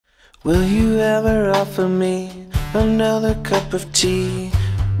Will you ever offer me another cup of tea?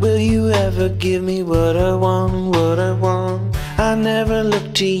 Will you ever give me what I want, what I want? I never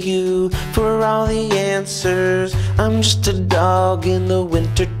look to you for all the answers. I'm just a dog in the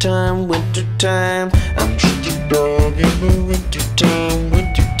wintertime, wintertime. I'm just a dog in the wintertime,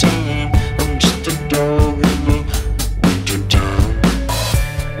 wintertime. I'm just a dog in the wintertime.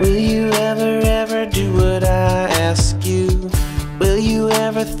 Will you ever do what I ask you? Will you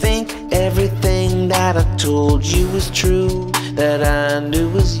ever think everything that I told you was true? That I knew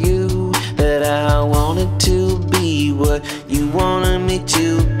was you? That I wanted to be what you wanted me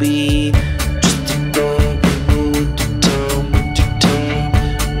to be? Just a dog in the wintertime, wintertime.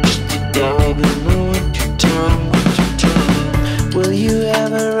 Just a dog in the wintertime, wintertime. Will you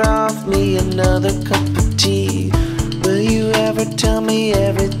ever offer me another cup of tea? Will you ever tell me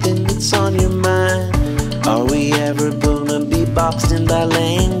everything that's on your mind? Are we ever gonna be boxed in by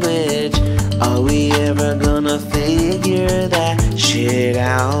language? Are we ever gonna figure that shit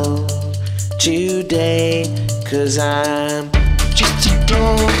out today? 'Cause I'm just a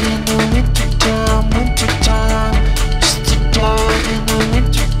dog in the wintertime, wintertime. Just a dog in the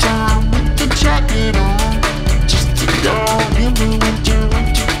wintertime with the jacket on. Just a dog in the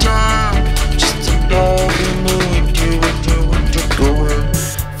wintertime. Just a dog in the winter, going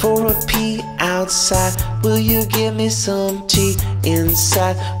for a pee outside. Will you give me some tea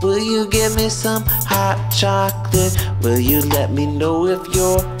inside? Will you give me some hot chocolate? Will you let me know if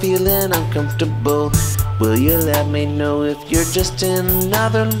you're feeling uncomfortable? Will you let me know if you're just in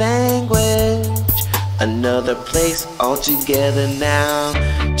another language, another place altogether now?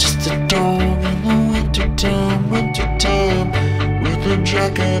 Just a dog in the wintertime, wintertime, with a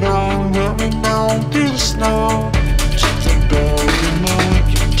jacket on, running on through the snow. Just a dog in the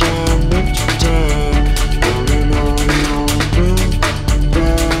wintertime, wintertime, running on through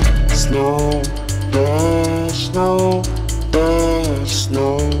the snow, the snow.